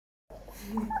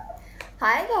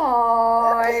Hi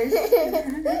guys! It's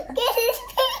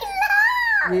pretty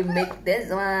long. We make this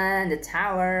one, the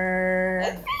tower.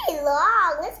 It's pretty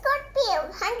long. It's going to be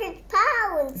 100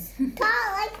 pounds.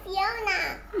 Tall like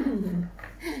Fiona.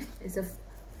 It's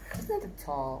not a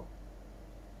tall.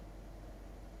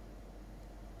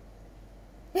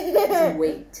 It's a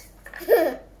weight.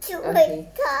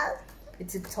 Okay. Tall.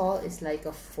 It's a tall. It's like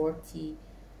a 40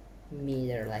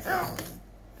 meter, like that.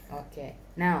 Okay.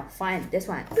 Now find this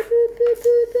one.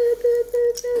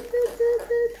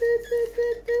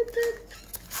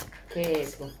 Okay,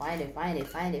 so find it.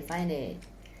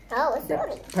 Oh, it's The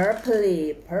funny.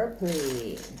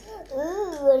 purpley.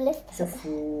 Ooh, let's It's a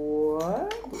 4.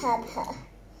 Papa.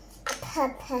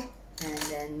 Papa. And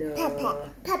then the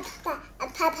Papa. Papa. A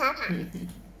papa.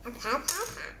 A papa.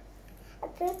 A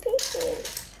pee-pee-pee.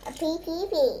 A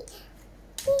pee-pee-pee.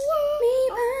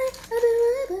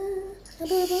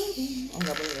 Oh,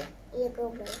 nggak boleh ya? Iya, gue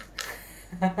boleh.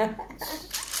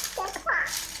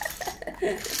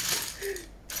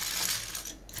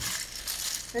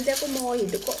 Nanti aku mau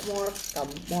hidup kok, mau rekam,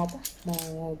 mau apa?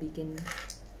 Mau bikin.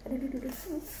 Aduh.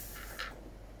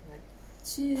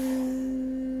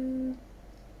 2,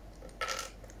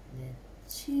 then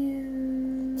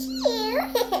 2,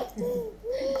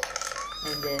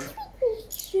 and then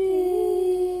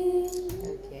 3.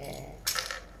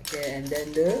 Okay, and then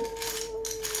the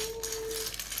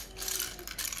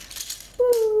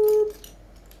boop.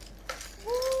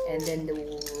 And then the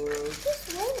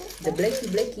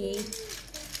blacky.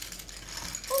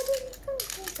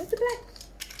 What's the black?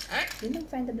 You don't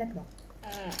find the black dong.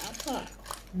 Apa?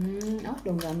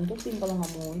 Dong jangan tutupin kalau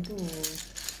nggak mau itu.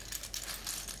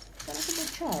 Kan aku mau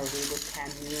cari buat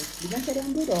kami. Gimana cari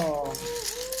yang dulu dong?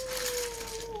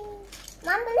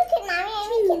 Mom, look at mommy.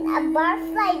 I'm making a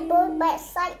butterfly both by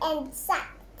side and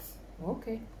side.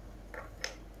 Oke.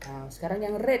 Nah, sekarang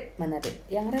yang red mana, Dek?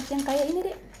 Yang red yang kayak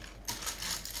ini, Dek.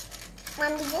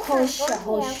 Mom, did you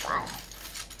Hosha.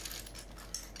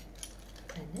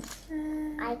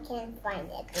 I can't find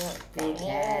it. You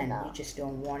can. You just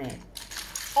don't want it.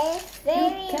 It's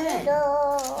very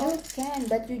little. You can,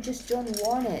 but you just don't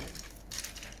want it.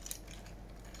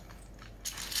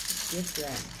 It's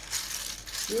different.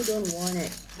 You don't want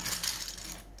it.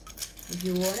 If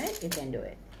you want it, you can do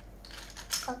it.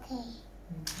 Okay.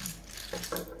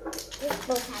 We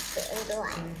both have to do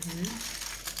it.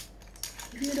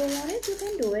 If you don't want it, you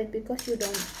can do it because you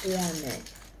don't want it.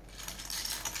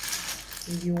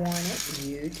 If you want it,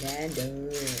 you can do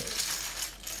it.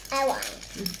 I want it.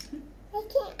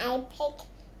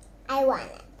 I want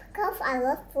it because I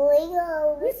love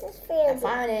Lego. This is for I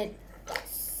found it.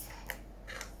 Yes.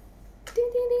 Ding.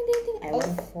 I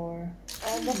want 4.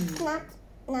 It's not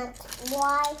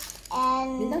white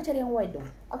and. Bintang cari yang white dong.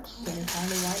 Okay. Can you find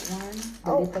the white one?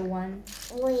 The little one?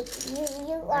 Wait,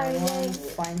 you are I want ready.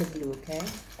 to find the blue, okay?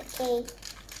 Okay.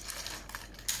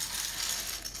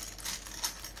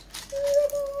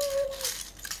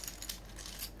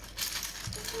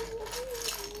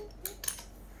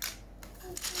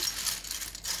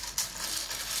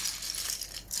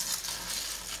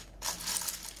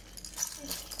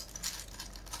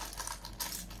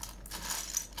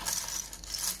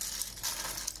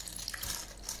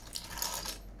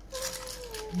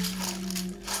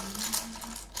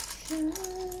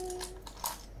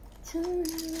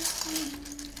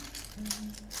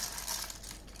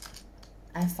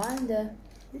 I found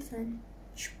this one.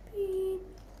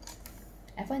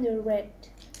 I found the red.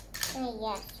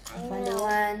 Yes. I found the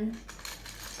one.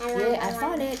 I I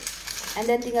found it. And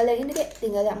then tinggal yang ini, Dek.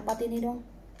 Tinggal yang 4 ini dong.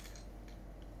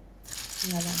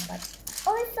 Tinggal yang 4.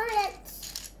 Oh, I found it.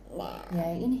 No.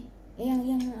 Ya, yang ini.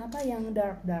 Yang apa? Yang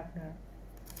dark.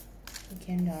 You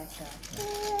can dark.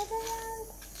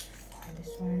 And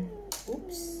this one.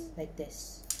 Oops. Like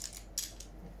this.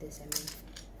 I mean.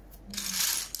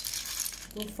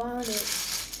 You found it.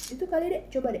 Itu kali,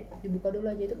 Dek. Coba, Dek. Dibuka dulu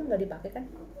aja. Itu kan nggak dipakai kan?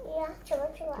 Iya, coba.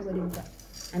 Coba dibuka.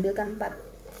 Ambilkan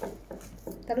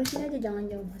 4. Taruh sini aja, jangan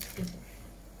jauh masukin.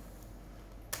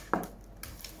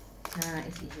 Nah,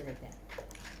 it's easy like that.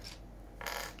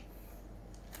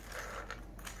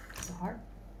 It's hard.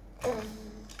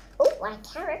 Oh, I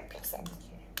can't repeat it.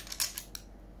 Okay.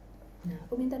 Nah,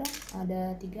 aku minta dong.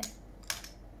 Ada 3.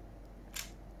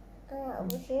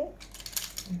 Over here.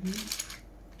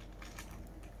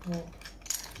 Oh.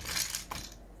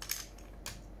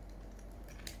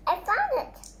 I found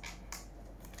it.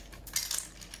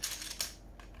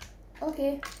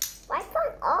 Okay. I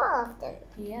found all of them.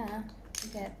 Yeah.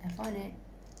 Okay, I found it.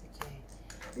 Okay.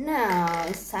 Now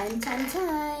it's time. To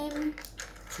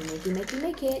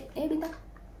make it. Bintang.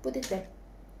 Put it back.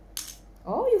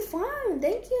 Oh, you found.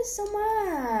 Thank you so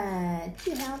much.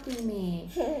 You helping me.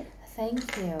 Thank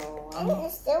you.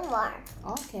 And still more.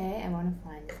 Okay, I want to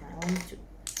find this one. I want to.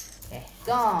 Okay,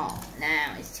 go.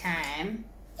 Now it's time.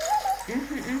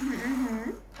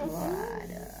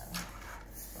 Waduh.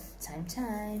 Time.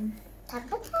 Time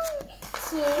to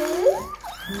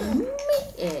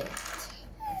Make it.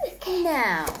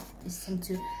 Now it's time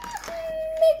to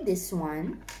make this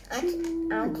one. I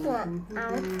want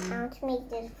to make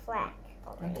this flag.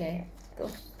 Okay,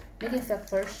 go. Make it flag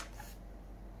first.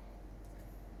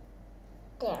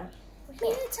 There.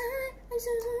 Make it time.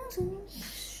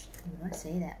 You don't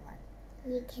say that one.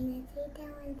 You cannot say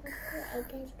that one because I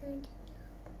guys going to.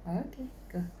 Okay,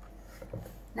 go.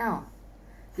 Now,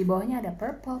 di bawahnya ada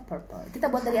purple. Kita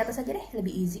buat dari atas aja deh,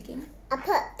 lebih easy kayaknya.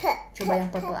 Coba yang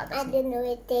purple atas. I don't know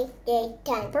it.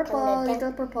 Purple,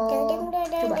 little purple.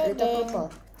 Coba little purple.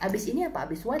 Abis ini apa?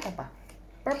 Abis white apa?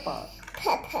 Purple.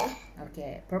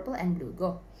 Okay, purple and blue.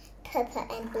 Go. Purple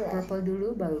and blue. Purple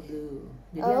dulu, baru blue.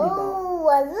 Jadi yang di bawah. Oh,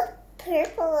 was it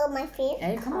purple on my favorite?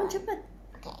 Ayo, come on cepet.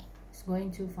 Okay. It's going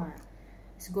to fun.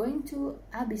 It's going to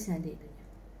abis nanti itunya.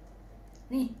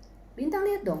 Nih, Bintang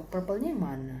lihat dong, purple-nya yang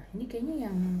mana? Ini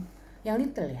kayaknya yang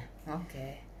little ya.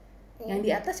 Oke. Yang di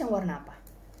atas yang warna apa?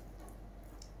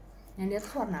 Yang di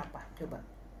atas warna apa? Coba.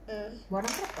 Warna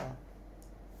purple.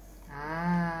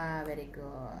 Ah, very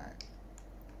good.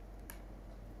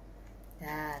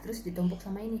 Nah, terus ditumpuk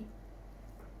sama ini.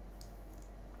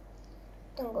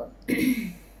 Tunggu.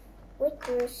 Wait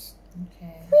first. Oke.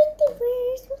 Wait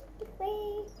first.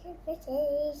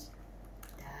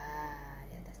 Nah,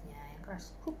 di atasnya yang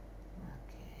keras. Oke.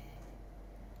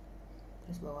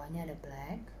 Terus bawahnya ada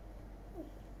black.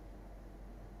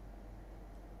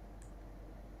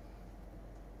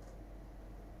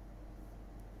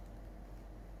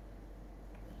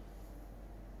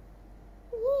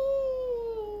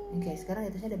 Oke, sekarang di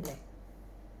atasnya ada black.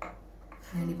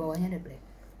 Yang di bawahnya ada black.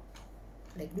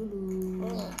 Black dulu.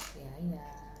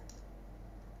 Ya.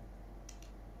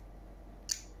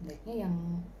 Blacknya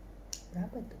yang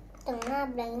berapa tuh? Tengah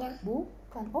blacknya.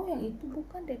 Bukan. Oh, yang itu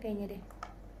bukan deh kayaknya deh.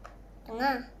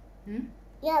 Tengah.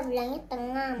 Ya, bilangnya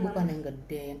tengah. Bukan yang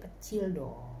gede, yang kecil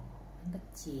dong. Yang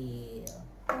kecil.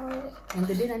 Oh. Yang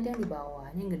gede nanti yang di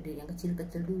bawahnya, yang gede, yang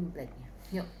kecil-kecil dulu blacknya.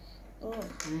 Yuk.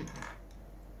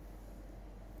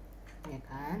 Ya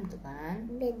kan, itu kan.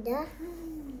 Beda.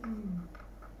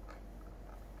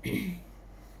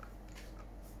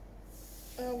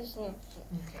 Di sini.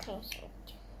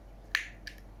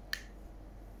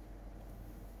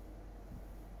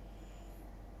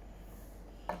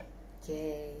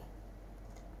 Okay.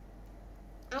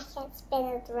 I can't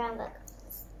spin it around like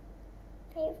this.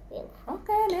 Very beautiful.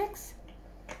 Okay, next.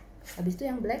 Habis itu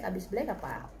yang black, habis black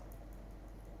apa?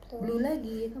 Blue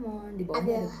lagi, come on. Di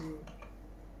bawahnya ada blue.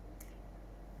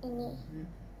 Ini.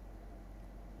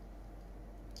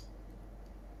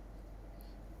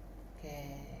 Oke.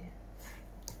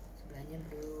 Sebelahnya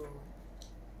blue.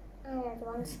 That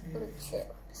one's blue too.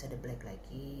 Terus ada black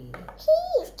lagi.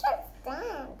 Please, can't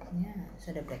stand. Ya,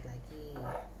 terus ada black lagi.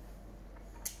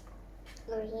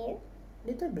 Over here.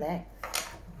 Itu black.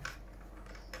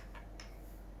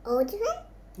 Oh, different?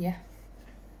 Ya.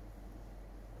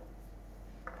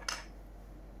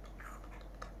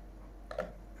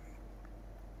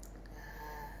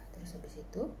 Nah, terus habis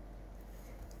itu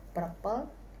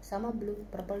purple sama blue.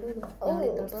 Purple dulu. Yang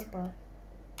little purple.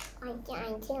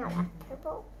 Anjing apa?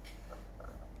 Purple.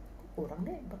 Kurang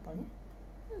deh purple-nya.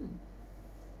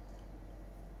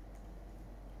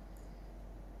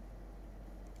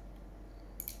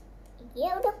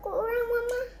 Iya, udah kurang,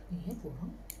 Mama. Iya,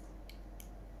 kurang.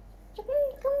 Cuman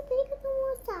kamu tadi ketemu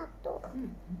satu.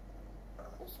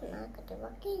 Terus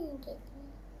kedua gini gitu.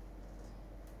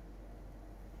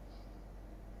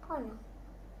 Oh no.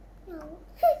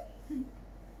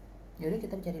 Yaudah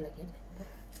kita cari lagi aja.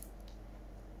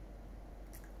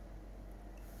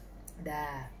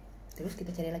 Udah. Terus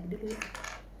kita cari lagi dulu.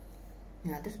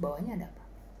 Nah, terus bawahnya ada apa?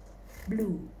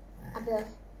 Blue. Nah. Apa?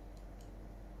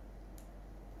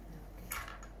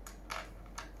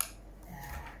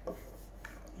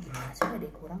 Gimana sih, ada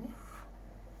yang kurang ya?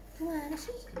 Gimana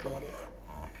sih? Biar deh.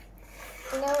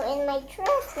 No, in my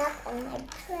dress, not in my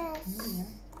dress. Ya.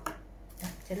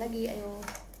 Nah, cari lagi, ayo.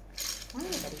 Mana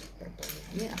ya tadi purple-nya?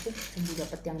 Ini aku sembuh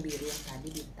dapat yang biru yang tadi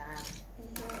Bintang.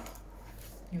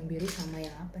 Yang biru sama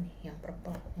yang apa nih? Yang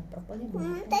purple. Yang purple-nya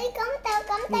belum. Tadi kamu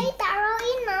tadi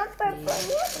taruhin mau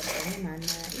purple-nya. Purple-nya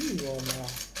mana? Iya,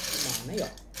 malah. Mana ya?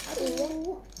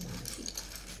 Aduh.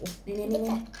 Oh, ini.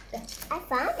 Dah. I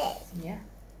found it. Ya.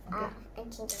 Oke. I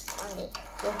think it's found it.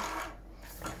 Go.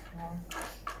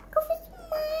 Go for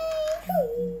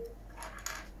mine.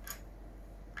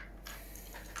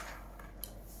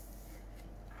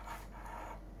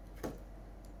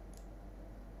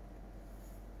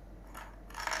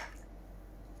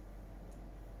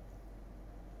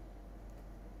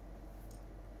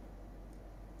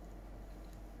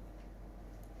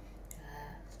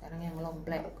 long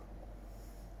black.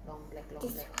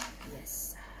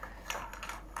 Yes.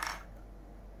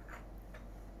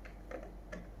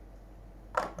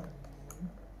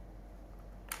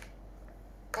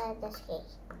 That's great.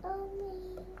 Oh,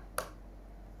 me.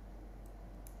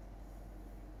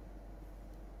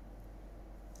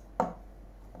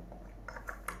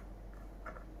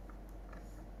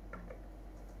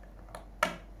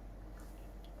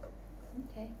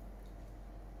 Okay.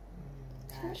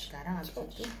 Nah, sekarang abis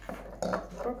itu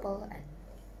purple and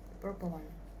purple one.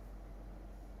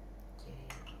 Okay,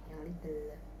 yang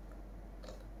little.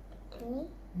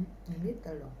 Ini? Yang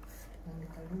little dong. Yang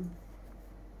little dulu.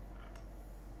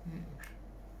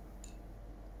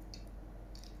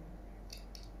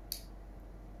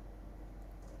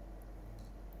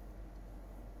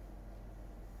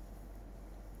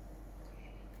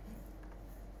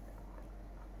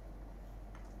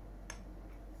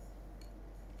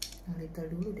 Yang little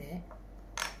dulu deh.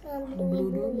 Yang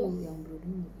blue dulu. Iya. Yang blue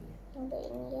ini ya.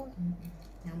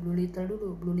 Yang blue little dulu,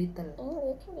 blue little. Ini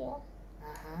little ya.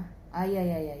 Ah iya.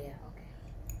 Oke.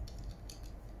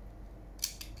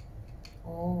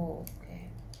 Oh, oke.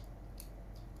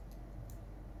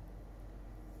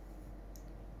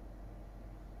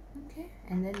 Okay,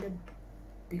 and then the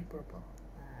big purple.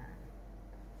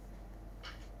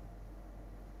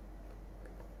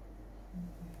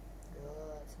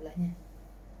 Good, sebelahnya.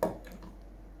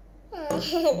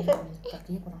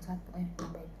 Kakinya kurang satu,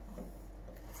 tambahin.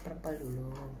 Purple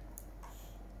dulu.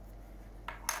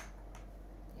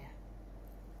 Ya.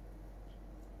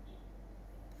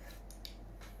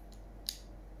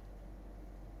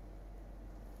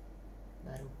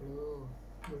 Baru blue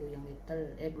yang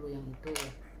little, blue yang itu ya.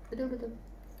 Betul.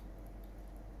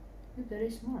 You very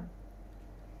smart.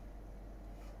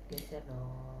 Geser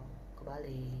dong,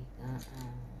 kebalik.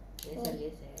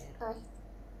 Geser.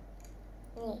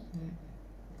 Oh. Ini.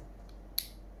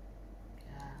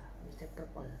 Ya, bisa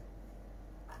purple.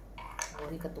 Oh,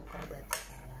 ini ketukar berarti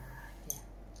salah. Ya,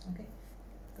 oke.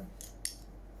 Go.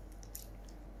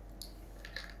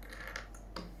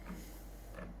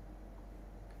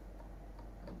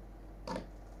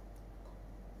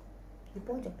 Di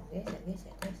pojok dong,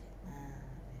 geser. Nah,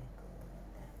 very good.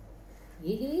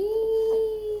 Yee.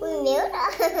 Ini udah.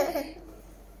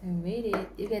 You made it.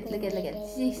 You look at.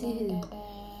 See.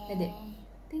 Ada.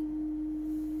 Ting.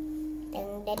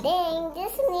 Ding,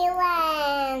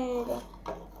 Disneyland.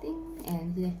 Ting.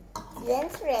 And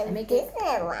That's really make it.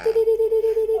 Disneyland.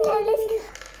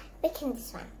 Making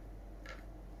this one.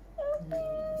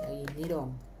 Ini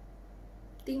dong.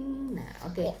 Ting. Nah,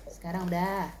 oke. Sekarang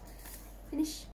udah finish.